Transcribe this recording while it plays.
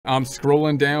I'm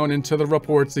scrolling down into the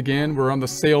reports again. We're on the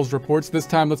sales reports. This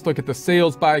time, let's look at the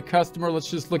sales by customer. Let's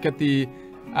just look at the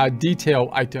detail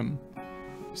item.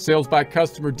 Sales by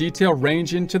customer detail,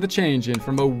 range into the change in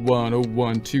from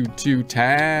 010122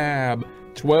 tab,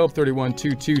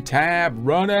 123122 tab,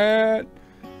 run it.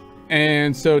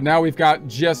 And so now we've got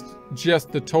just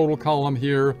the total column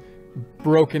here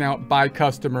broken out by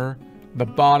customer. The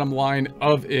bottom line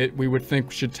of it, we would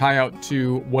think should tie out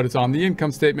to what is on the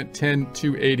income statement,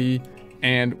 10,280,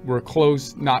 and we're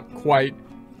close, not quite,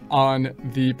 on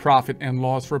the profit and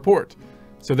loss report.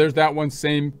 So there's that one,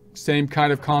 same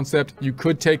kind of concept. You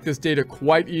could take this data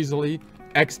quite easily,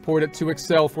 export it to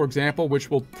Excel, for example, which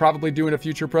we'll probably do in a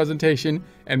future presentation,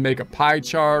 and make a pie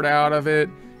chart out of it,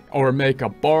 or make a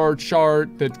bar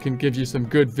chart that can give you some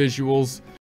good visuals.